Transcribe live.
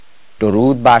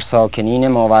درود بر ساکنین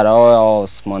ماورای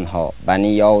آسمان ها.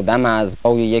 بنی آدم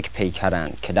اعضای یک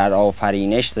پیکرند که در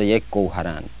آفرینش ز یک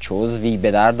گوهرند. چو عضوی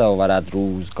به درد آورد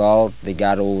روزگار،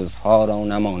 دگر عضوها را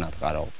نماند قرار.